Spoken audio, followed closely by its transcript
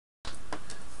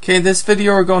Okay, this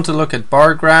video we're going to look at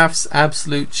bar graphs,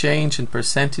 absolute change and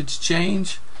percentage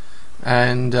change,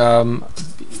 and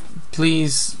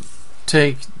please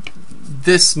take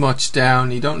this much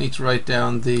down. You don't need to write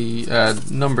down the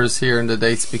numbers here and the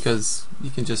dates because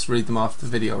you can just read them off the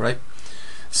video, right?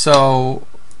 So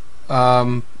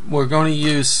we're going to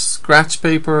use scratch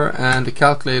paper and a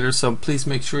calculator, so please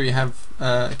make sure you have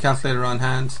a calculator on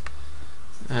hand,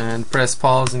 and press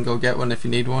pause and go get one if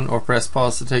you need one, or press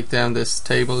pause to take down this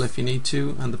table if you need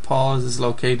to, and the pause is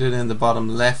located in the bottom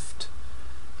left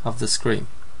of the screen.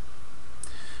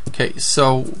 Okay,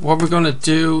 so what we're going to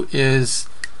do is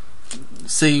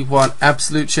see what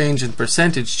absolute change and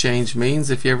percentage change means.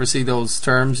 If you ever see those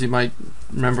terms, you might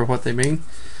remember what they mean.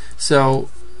 So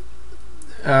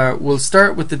we'll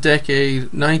start with the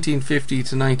decade 1950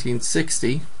 to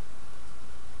 1960.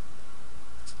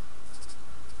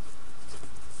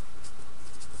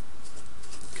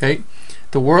 Okay,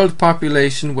 the world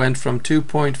population went from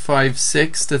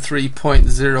 2.56 to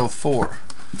 3.04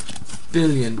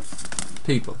 billion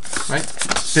people, right?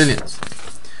 Billions.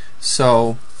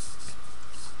 So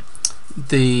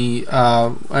the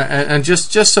and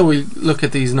just so we look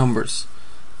at these numbers,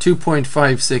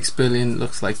 2.56 billion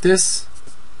looks like this.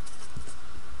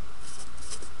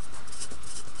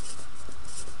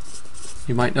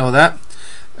 You might know that.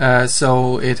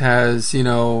 So it has, you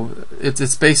know,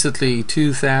 it's basically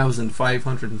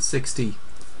 2,560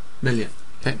 million.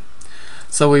 Okay,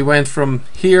 so we went from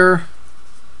here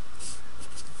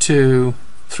to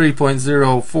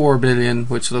 3.04 billion,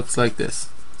 which looks like this.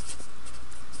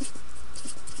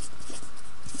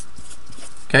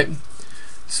 Okay,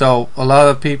 so a lot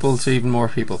of people to even more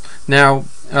people. Now,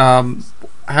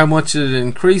 how much did it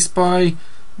increase by?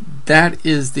 That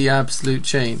is the absolute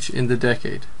change in the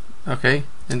decade. Okay,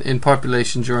 in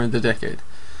population during the decade.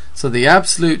 So the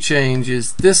absolute change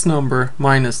is this number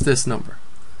minus this number,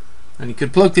 and you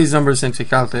could plug these numbers into a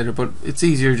calculator, but it's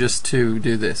easier just to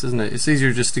do this, isn't it? It's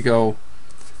easier just to go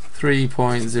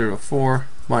 3.04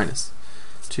 minus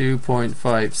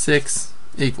 2.56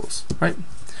 equals, right?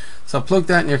 So plug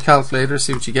that in your calculator,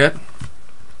 see what you get.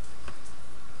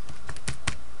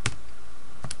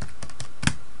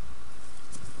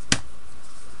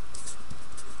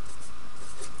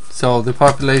 So the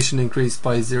population increased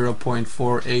by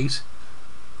 0.48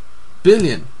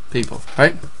 billion people,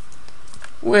 right?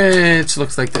 Which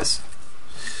looks like this.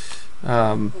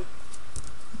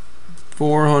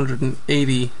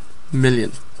 480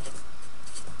 million.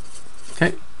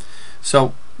 Okay,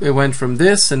 so it went from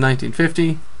this in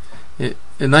 1950. In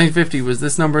 1950 was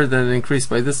this number, then it increased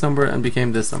by this number and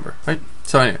became this number, right?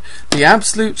 So anyway, the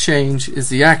absolute change is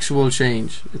the actual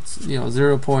change. It's, you know,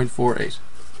 0.48.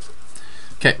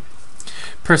 Okay.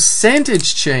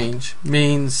 Percentage change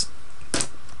means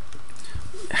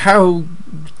how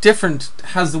different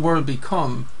has the world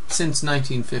become since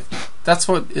 1950. That's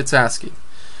what it's asking.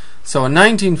 So in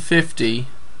 1950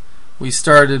 we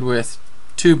started with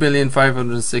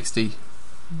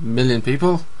 2,560,000,000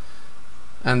 people,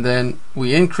 and then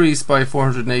we increased by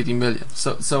 480 million.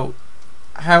 So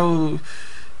how,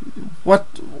 what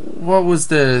was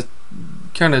the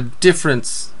kind of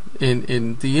difference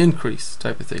in the increase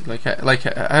type of thing? Like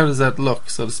how does that look,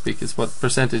 so to speak, is what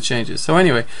percentage changes. So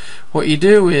anyway, what you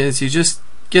do is you just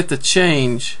get the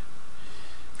change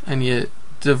and you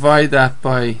divide that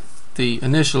by the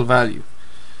initial value.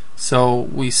 So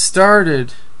we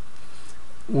started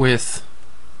with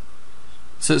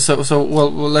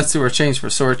well let's do our change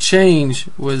first. So our change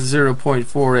was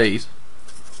 0.48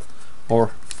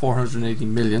 or 480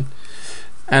 million,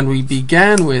 and we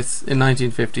began with, in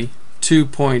 1950,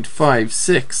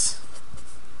 2.56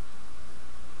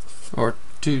 or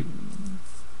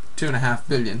 2.5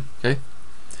 billion. Okay,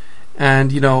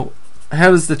 and you know, how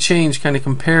does the change kind of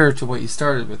compare to what you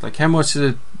started with? Like, how much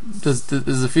does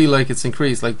it feel like it's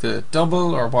increased, like the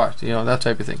double or what, you know, that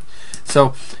type of thing.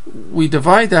 So we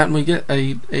divide that and we get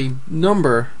a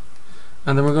number,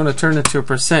 and then we're going to turn it to a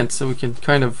percent so we can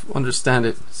kind of understand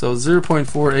it. So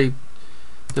 0.48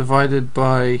 divided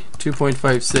by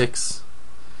 2.56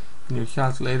 in your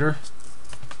calculator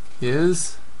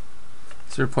is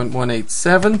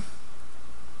 0.187.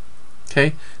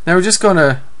 Okay, now we're just going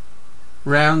to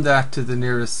round that to the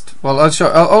nearest, well,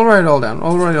 I'll write it all down.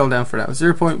 I'll write it all down for now.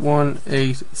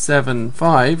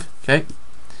 0.1875. Okay,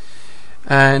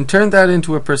 and turn that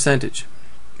into a percentage.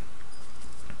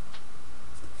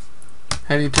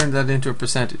 How do you turn that into a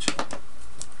percentage?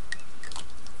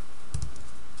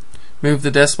 Move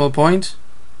the decimal point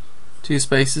 2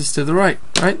 spaces to the right,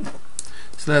 right?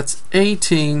 So that's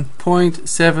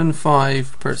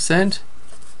 18.75%.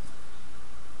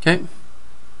 Okay,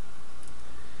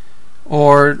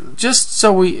 or just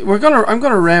so I'm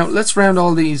gonna round, let's round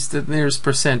all these to the nearest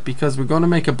percent, because we're going to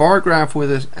make a bar graph with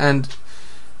it, and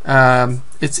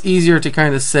it's easier to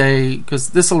kind of say,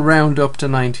 because this will round up to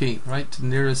 19, right, to the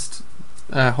nearest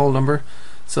whole number.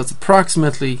 So it's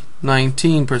approximately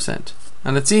 19%,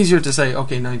 and it's easier to say,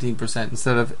 okay, 19%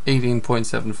 instead of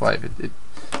 18.75.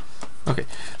 Okay,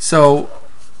 so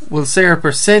we'll say our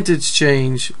percentage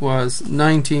change was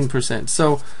 19%.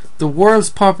 So the world's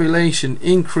population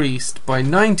increased by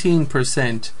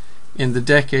 19% in the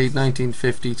decade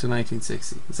 1950 to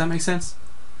 1960. Does that make sense?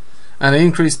 And it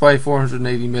increased by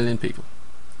 480 million people.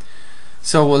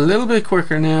 So a little bit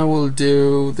quicker now, we'll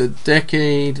do the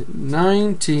decade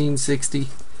 1960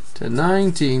 to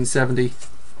 1970,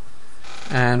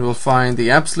 and we'll find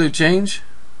the absolute change.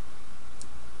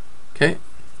 Okay,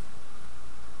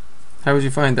 how would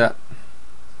you find that?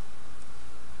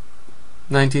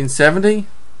 1970,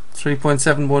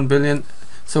 3.71 billion.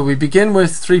 So we begin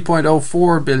with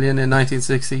 3.04 billion in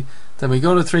 1960, then we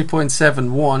go to 3.71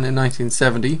 in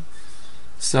 1970.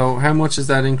 So how much is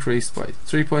that increased by?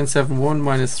 3.71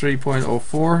 minus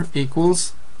 3.04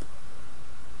 equals,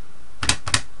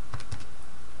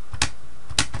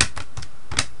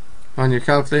 on your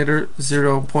calculator,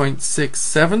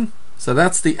 0.67. So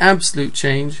that's the absolute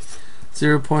change,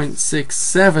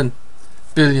 0.67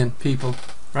 billion people,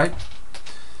 right?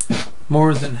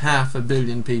 More than half a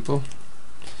billion people.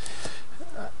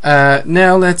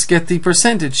 Now let's get the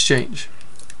percentage change.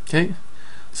 Okay,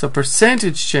 so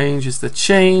percentage change is the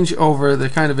change over the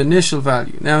kind of initial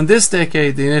value. Now in this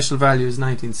decade the initial value is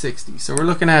 1960, so we're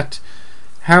looking at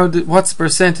what's the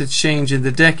percentage change in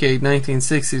the decade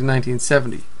 1960 to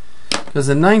 1970. Because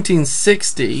in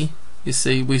 1960, you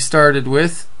see, we started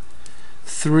with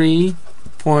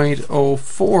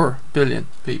 3.04 billion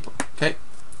people. Okay,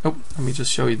 oh, let me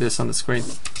just show you this on the screen.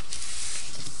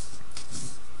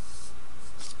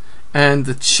 And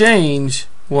the change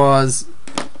was,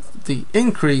 the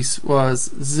increase was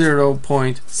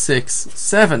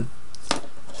 0.67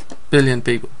 billion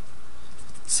people.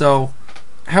 So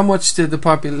how much did the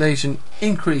population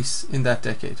increase in that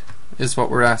decade is what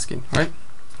we're asking, right?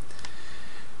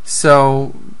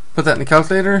 So put that in the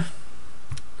calculator,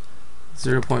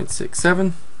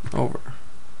 0.67 over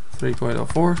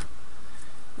 3.04,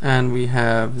 and we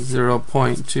have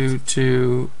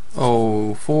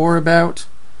 0.2204 about.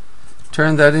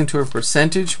 Turn that into a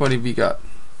percentage. What have you got?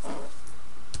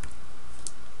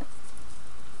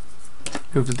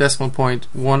 Move the decimal point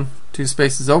 2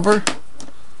 spaces over,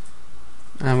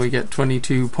 and we get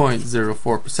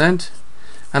 22.04%.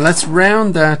 And let's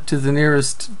round that to the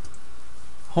nearest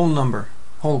whole number,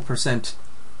 whole percent.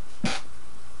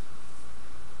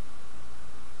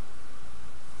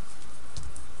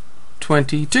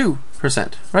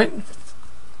 22%, right?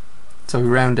 So we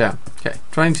round down. Okay,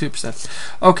 22%.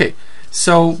 Okay,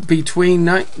 so between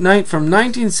from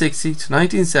 1960 to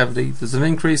 1970, there's an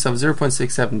increase of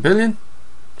 0.67 billion,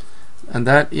 and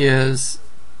that is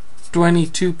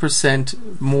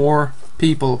 22% more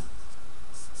people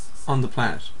on the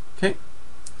planet. Okay,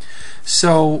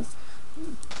 so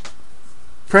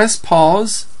press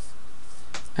pause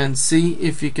and see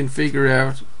if you can figure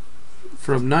out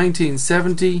from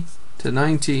 1970 to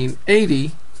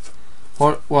 1980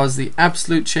 what was the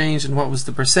absolute change and what was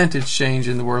the percentage change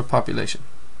in the world population.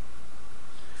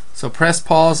 So press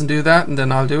pause and do that, and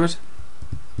then I'll do it.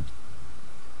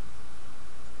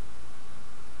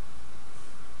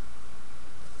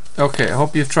 Okay, I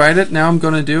hope you've tried it. Now I'm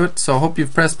going to do it. So I hope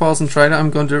you've pressed pause and tried it.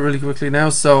 I'm going to do it really quickly now.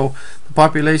 So the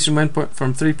population went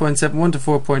from 3.71 to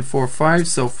 4.45.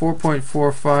 So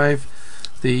 4.45,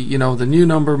 the the new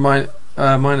number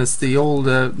minus the old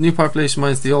new population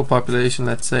minus the old population.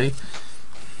 Let's say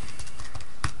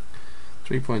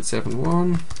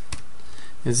 3.71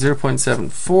 is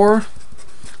 0.74.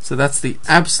 So that's the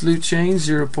absolute change,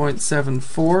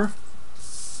 0.74.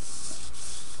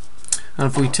 And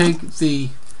if we take the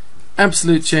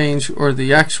absolute change, or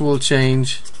the actual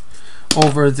change,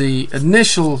 over the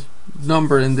initial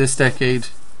number in this decade,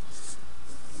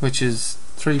 which is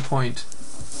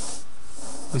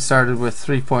we started with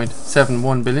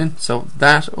 3.71 billion, so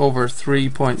that over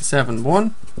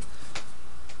 3.71,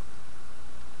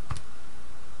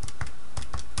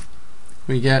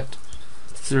 we get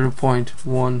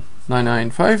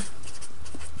 0.1995,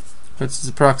 which is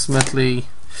approximately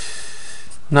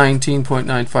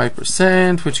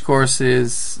 19.95%, which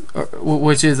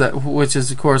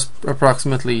is of course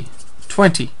approximately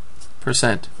 20%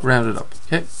 rounded up.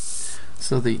 Okay,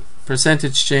 so the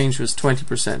percentage change was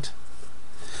 20%.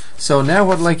 So now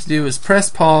what I'd like to do is press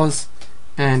pause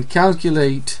and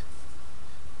calculate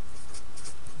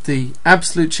the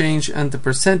absolute change and the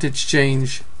percentage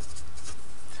change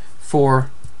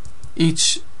for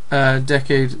each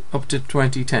decade up to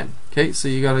 2010. Okay, so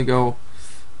you got to go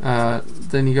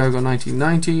then you got to go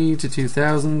 1990 to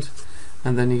 2000,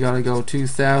 and then you got to go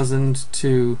 2000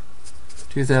 to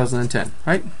 2010,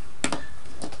 right?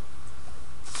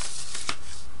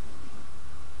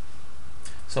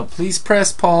 So please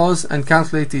press pause and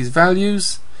calculate these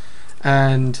values,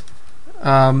 and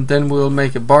then we'll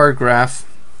make a bar graph.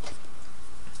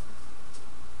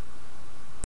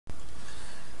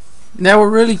 Now we're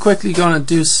really quickly going to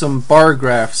do some bar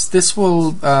graphs. This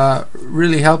will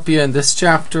really help you in this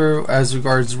chapter as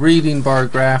regards reading bar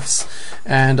graphs,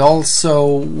 and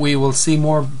also we will see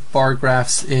more bar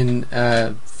graphs in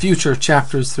future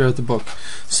chapters throughout the book.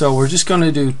 So we're just going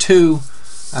to do two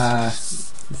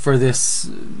for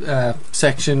this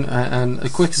section, and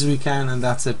as quick as we can, and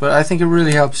that's it. But I think it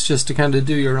really helps just to kind of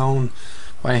do your own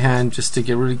by hand, just to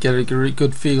get a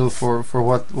good feel for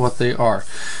what they are.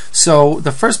 So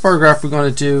the first bar graph we're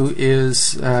going to do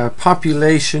is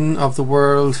population of the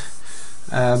world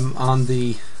on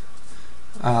the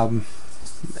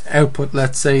output,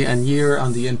 let's say, and year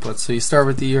on the input. So you start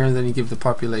with the year and then you give the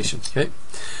population. Okay,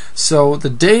 so the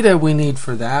data we need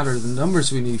for that, or the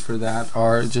numbers we need for that,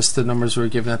 are just the numbers we were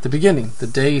given at the beginning, the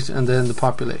date and then the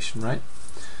population, right?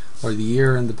 Or the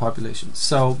year and the population.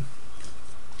 So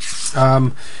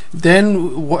then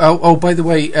by the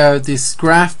way, this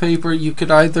graph paper, you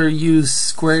could either use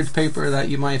squared paper that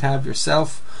you might have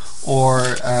yourself,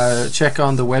 or check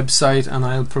on the website, and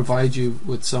I'll provide you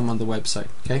with some on the website.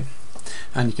 Okay,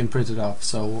 and you can print it off.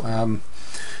 So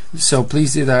so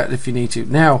please do that if you need to.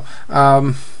 Now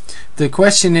the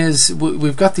question is,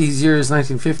 we've got these years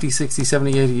 1950, 60,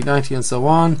 70, 80, 90 and so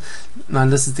on,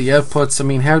 and this is the outputs. I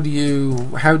mean, how do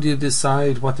you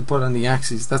decide what to put on the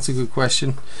axes? That's a good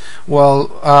question.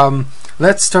 Well,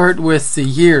 let's start with the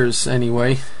years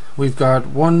anyway. We've got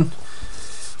 1,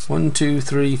 2,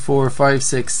 3, 4, 5,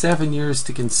 6, 7 years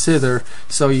to consider.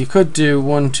 So you could do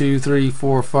 1, 2, 3,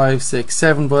 4, 5, 6,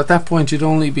 7, but at that point you'd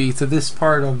only be to this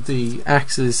part of the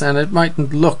axis, and it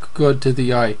mightn't look good to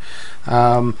the eye.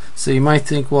 So you might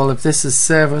think, well, if this is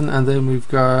 7, and then we've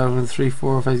got 3,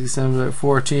 4, 5, 6, 7,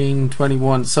 14,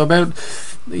 21. So about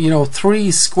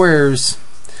 3 squares.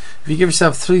 If you give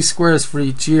yourself 3 squares for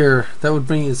each year, that would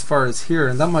bring you as far as here,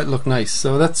 and that might look nice.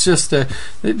 So that's just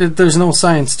there's no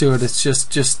science to it. It's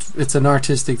just it's an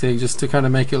artistic thing, just to kind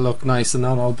of make it look nice and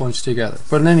not all bunched together.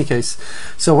 But in any case,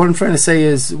 so what I'm trying to say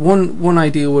is, one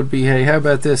idea would be, hey, how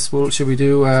about this? Well, should we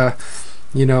do the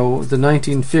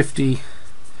 1950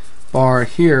 bar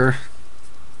here,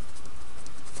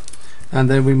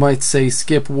 and then we might say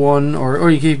skip 1,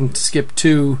 or you can even skip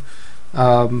 2.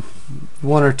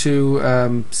 1 or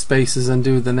 2 spaces and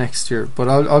do the next year, but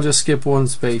I'll just skip 1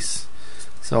 space.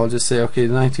 So I'll just say, okay,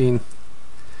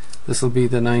 this will be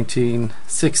the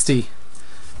 1960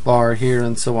 bar here,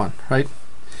 and so on, right?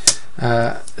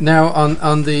 Now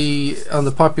on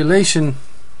the population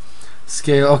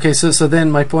scale, okay, so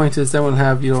then my point is, then we'll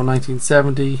have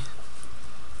 1970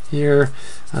 here,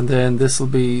 and then this will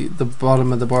be the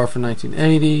bottom of the bar for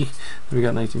 1980. Then we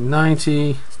got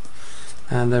 1990.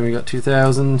 And then we got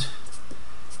 2000,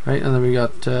 right? And then we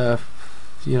got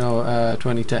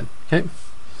 2010. Okay,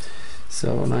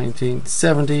 so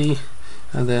 1970,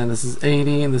 and then this is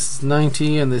 80, and this is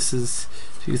 90, and this is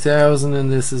 2000, and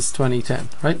this is 2010,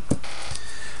 right?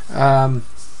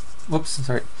 Whoops,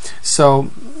 sorry.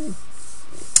 So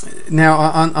now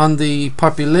on the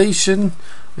population,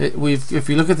 if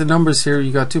you look at the numbers here,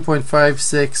 you got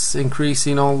 2.56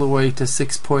 increasing all the way to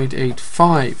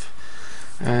 6.85.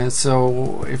 And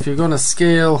so if you're going to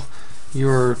scale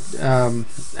your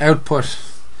output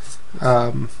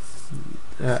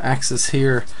axis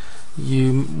here,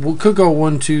 you could go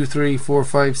 1, 2, 3, 4,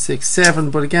 5, 6,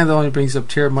 7, but again, that only brings up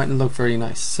tier, mightn't look very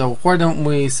nice. So why don't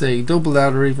we say double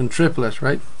that, or even triple it,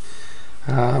 right?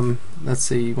 Let's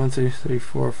see, 1, 2, 3,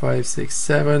 4, 5, 6,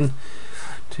 7,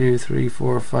 2, 3,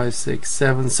 4, 5, 6,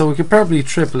 7. So we could probably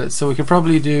triple it. So we could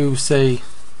probably do, say,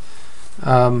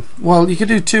 well, you could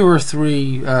do 2 or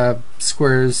 3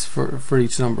 squares for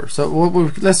each number. So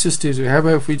let's just do 2. How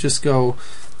about if we just go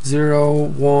 0,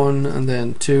 1, and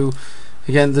then 2?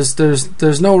 Again,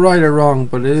 there's no right or wrong,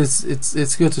 but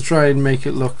it's good to try and make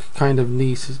it look kind of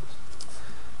neat.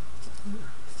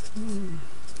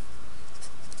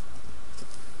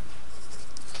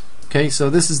 Okay, so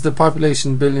this is the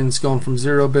population billions, going from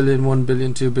 0 billion, 1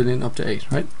 billion, 2 billion, up to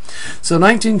 8, right? So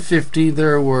 1950,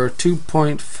 there were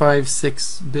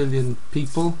 2.56 billion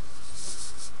people.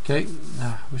 Okay,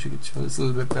 I wish I could show this a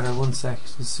little bit better. 1 sec,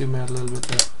 just zoom out a little bit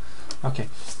there. Okay,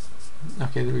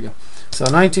 Okay, there we go. So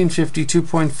 1950,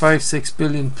 2.56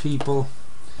 billion people.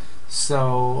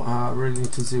 So really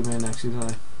need to zoom in actually,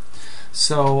 don't I?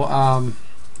 So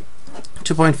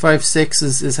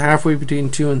 2.56 is halfway between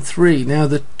 2 and 3. Now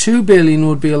the 2 billion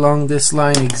would be along this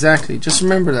line exactly. Just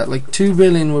remember that, like 2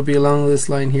 billion would be along this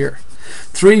line here.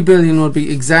 3 billion would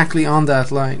be exactly on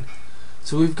that line.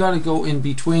 So we've got to go in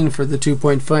between for the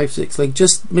 2.56, like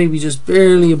just maybe just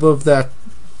barely above that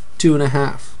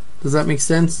 2.5. Does that make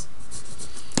sense?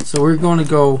 So we're going to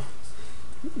go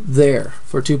there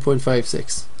for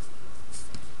 2.56,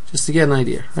 just to get an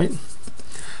idea, right?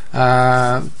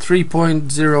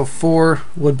 3.04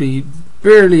 would be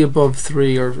barely above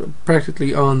 3 or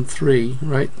practically on 3,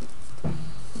 right? So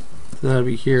that'll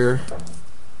be here.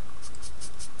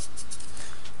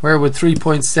 Where would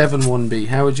 3.71 be?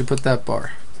 How would you put that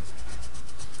bar?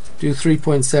 Do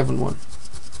 3.71.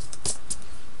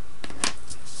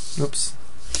 Oops.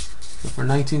 So for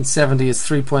 1970 it's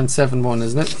 3.71,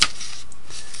 isn't it?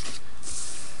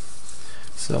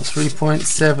 So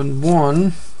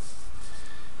 3.71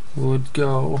 would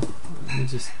go, let me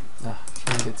just try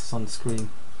and get this on the screen.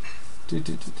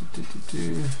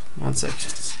 1 sec.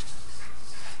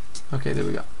 Okay, there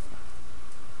we go.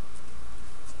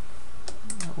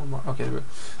 One more. Okay, there we go.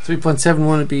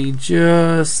 3.71 would be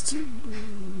just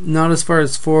not as far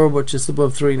as 4, but just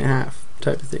above 3.5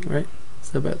 type of thing, right?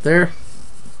 So about there.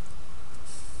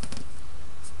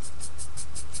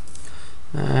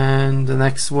 And the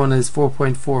next one is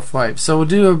 4.45. So we'll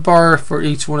do a bar for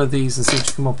each one of these and see what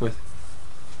you come up with.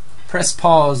 Press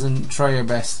pause and try your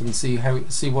best and see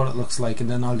what it looks like, and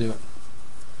then I'll do it.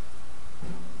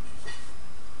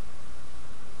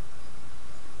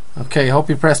 Okay, I hope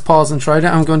you press pause and tried it.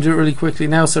 I'm going to do it really quickly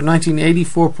now. So 1980,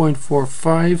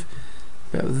 4.45,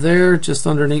 about there, just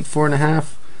underneath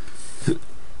 4.5.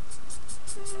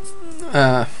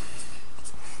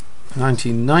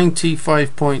 1990,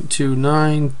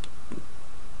 5.29,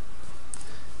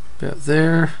 about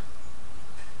there.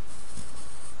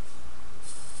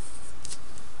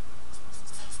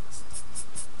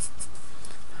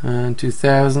 And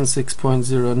 2000,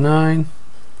 6.09,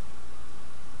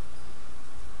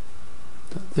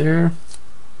 about there.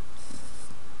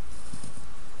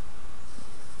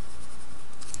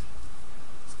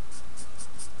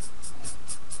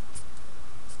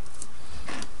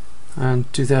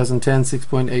 And 2010,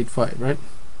 6.85, right?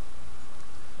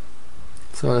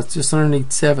 So that's just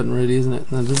underneath 7, really, isn't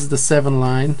it? Now this is the 7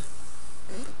 line,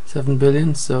 7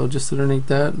 billion, so just underneath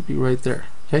that would be right there,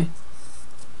 okay?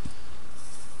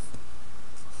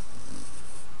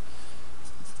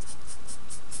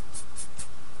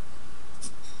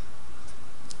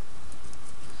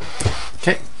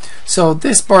 Okay, so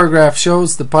this bar graph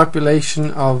shows the population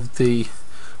of the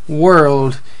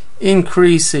world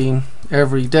increasing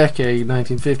every decade,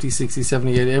 1950, 60,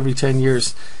 70, 80, every 10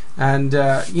 years. And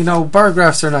you know, bar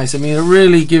graphs are nice. I mean, it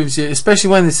really gives you, especially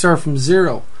when they start from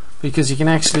 0, because you can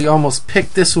actually almost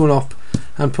pick this one up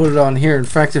and put it on here. In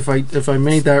fact, if I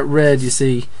made that red, you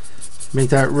see, make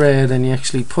that red and you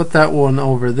actually put that one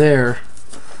over there,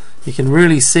 you can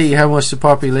really see how much the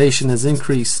population has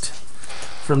increased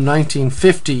from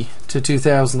 1950 to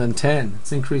 2010.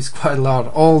 It's increased quite a lot.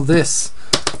 All this,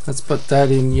 let's put that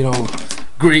in, you know,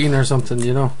 green or something,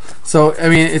 you know. So I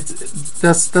mean,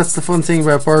 that's the fun thing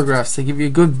about bar graphs. They give you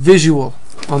a good visual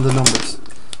on the numbers.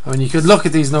 I mean, you could look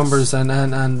at these numbers and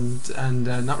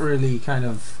not really kind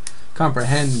of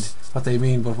comprehend what they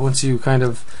mean, but once you kind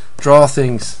of draw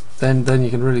things, then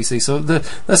you can really see. So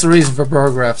that's the reason for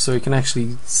bar graphs, so you can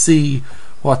actually see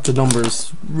what the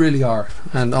numbers really are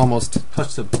and almost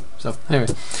touch them. So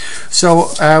anyway, so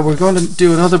we're going to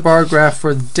do another bar graph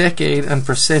for decade and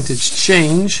percentage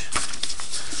change.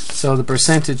 So the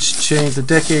percentage change, the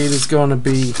decade is going to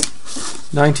be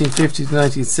 1950 to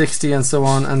 1960 and so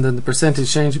on, and then the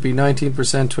percentage change would be 19%,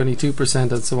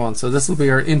 22% and so on. So this will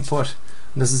be our input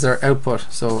and this is our output.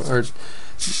 So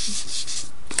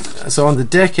on the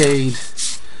decade,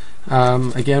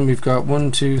 again we've got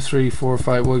 1, 2, 3, 4,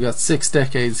 5, we've got 6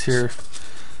 decades here.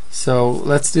 So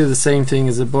let's do the same thing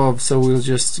as above. So we'll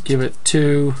just give it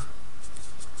 2.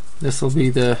 This will be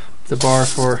the bar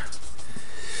for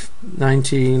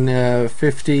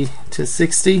 1950 to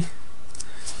 60,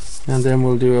 and then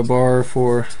we'll do a bar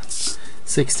for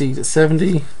 60 to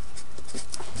 70,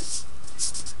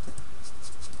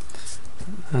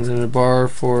 and then a bar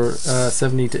for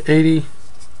 70 to 80,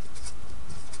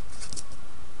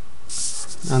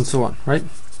 and so on, right?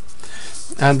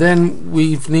 And then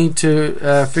we need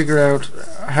to figure out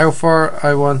how far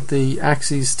I want the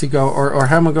axes to go, or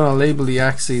how am I going to label the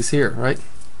axes here, right?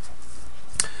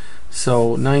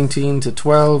 So 19 to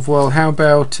 12. Well, how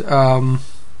about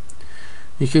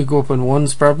You could go up in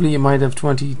ones probably. You might have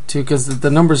 22 because the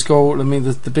numbers go. I mean,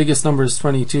 the biggest number is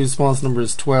 22. The smallest number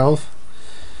is 12.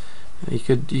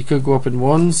 You could go up in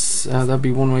ones. That'd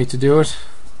be one way to do it.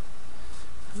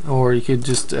 Or you could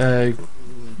just kind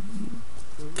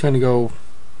of go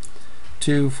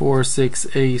 2, 4,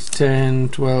 6, 8, 10,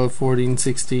 12, 14,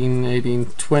 16, 18,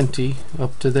 20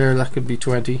 up to there. That could be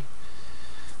 20.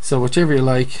 So whichever you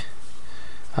like.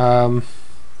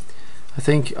 I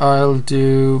think I'll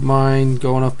do mine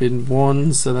going up in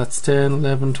ones, so that's 10,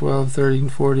 11, 12, 13,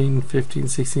 14, 15,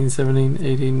 16, 17,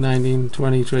 18, 19,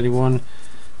 20, 21,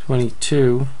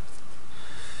 22,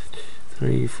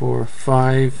 3, 4,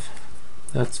 5,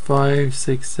 that's 5,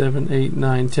 6, 7, 8,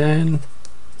 9, 10,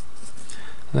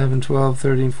 11, 12,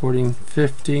 13, 14,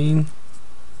 15,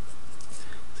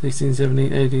 16,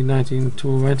 17, 18, 19,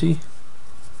 20.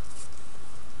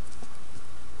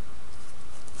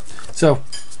 So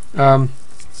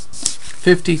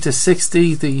 50 to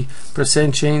 60, the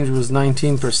percent change was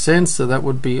 19%, so that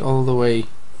would be all the way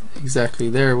exactly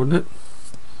there, wouldn't it?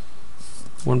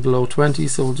 One below 20,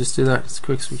 so we'll just do that as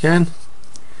quick as we can.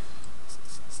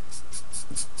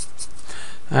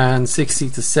 And 60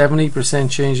 to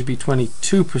 70% change would be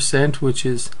 22%, which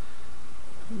is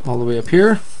all the way up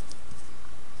here.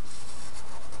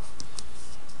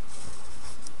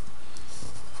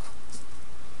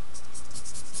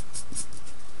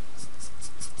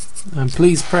 And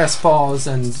please press pause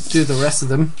and do the rest of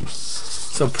them.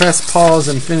 So press pause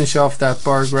and finish off that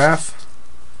bar graph.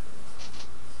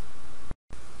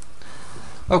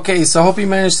 Okay, so I hope you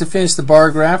managed to finish the bar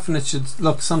graph, and it should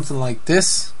look something like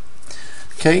this.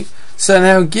 Okay, so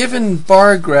now given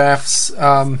bar graphs,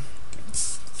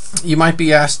 you might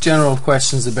be asked general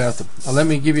questions about them. Now, let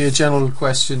me give you a general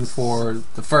question for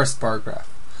the first bar graph.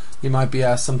 You might be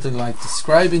asked something like,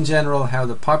 describe in general how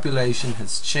the population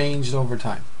has changed over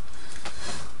time.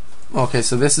 Okay,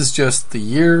 so this is just the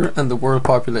year and the world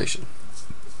population.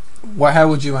 How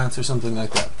would you answer something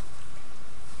like that?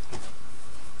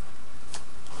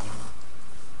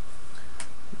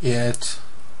 It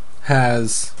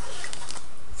has,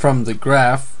 from the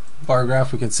graph, bar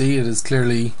graph, we can see it is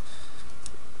clearly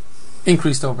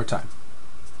increased over time.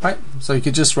 Right? So you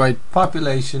could just write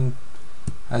population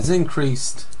has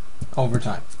increased over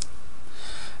time.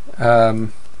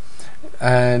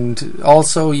 And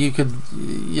also you could,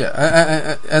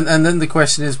 and then the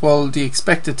question is, well, do you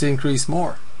expect it to increase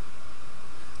more?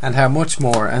 And how much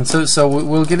more? And so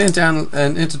we'll get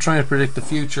into trying to predict the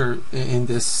future in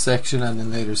this section and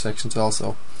in later sections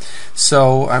also.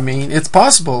 So I mean, it's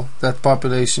possible that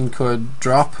population could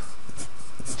drop,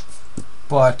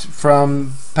 but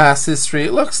from past history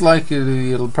it looks like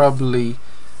it'll probably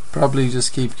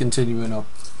just keep continuing up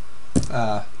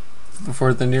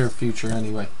for the near future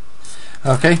anyway.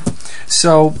 Okay,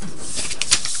 so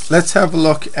let's have a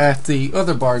look at the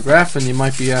other bar graph, and you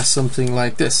might be asked something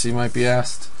like this. You might be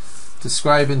asked,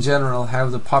 describe in general how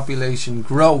the population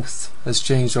growth has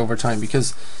changed over time,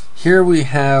 because here we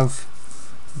have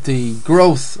the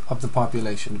growth of the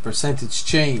population, the percentage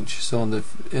change. So in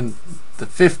the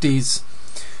 50s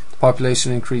the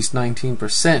population increased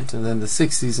 19%, and then the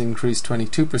 60s increased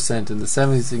 22%, and the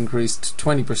 70s increased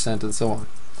 20%, and so on.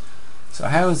 So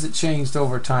how has it changed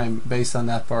over time based on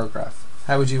that bar graph?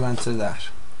 How would you answer that?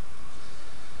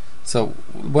 So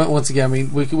once again, I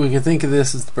mean, we can think of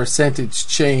this as the percentage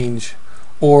change,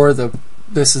 or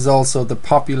this is also the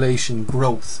population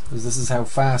growth, because this is how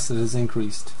fast it has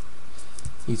increased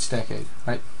each decade,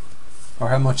 right? Or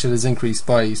how much it has increased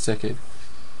by each decade.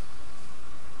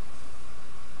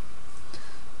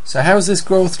 So how has this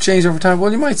growth changed over time?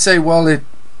 Well, you might say, well, it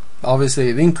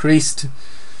increased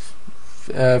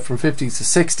from 50s to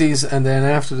 60s, and then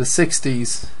after the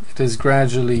 60s it has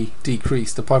gradually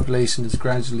decreased. The population is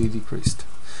gradually decreased.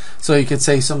 So you could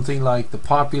say something like the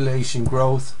population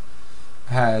growth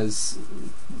has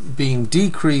been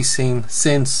decreasing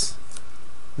since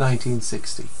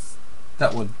 1960.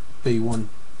 That would be one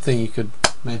thing you could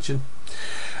mention.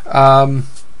 And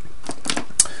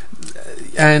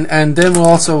then we'll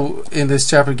also in this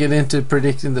chapter get into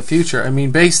predicting the future. I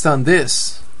mean, based on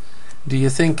this, do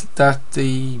you think that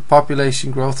the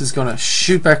population growth is going to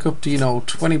shoot back up to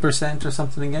 20% or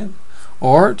something again?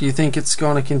 Or do you think it's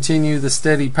going to continue the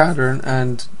steady pattern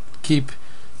and keep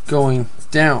going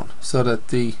down, so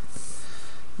that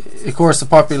of course the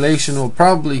population will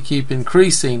probably keep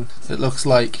increasing, it looks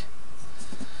like,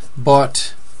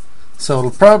 but so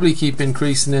it'll probably keep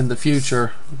increasing in the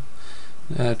future,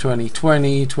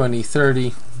 2020,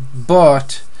 2030,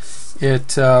 but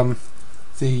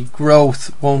the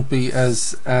growth won't be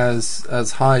as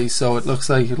high, so it looks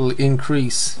like it'll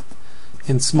increase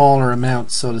in smaller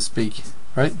amounts, so to speak,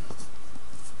 right?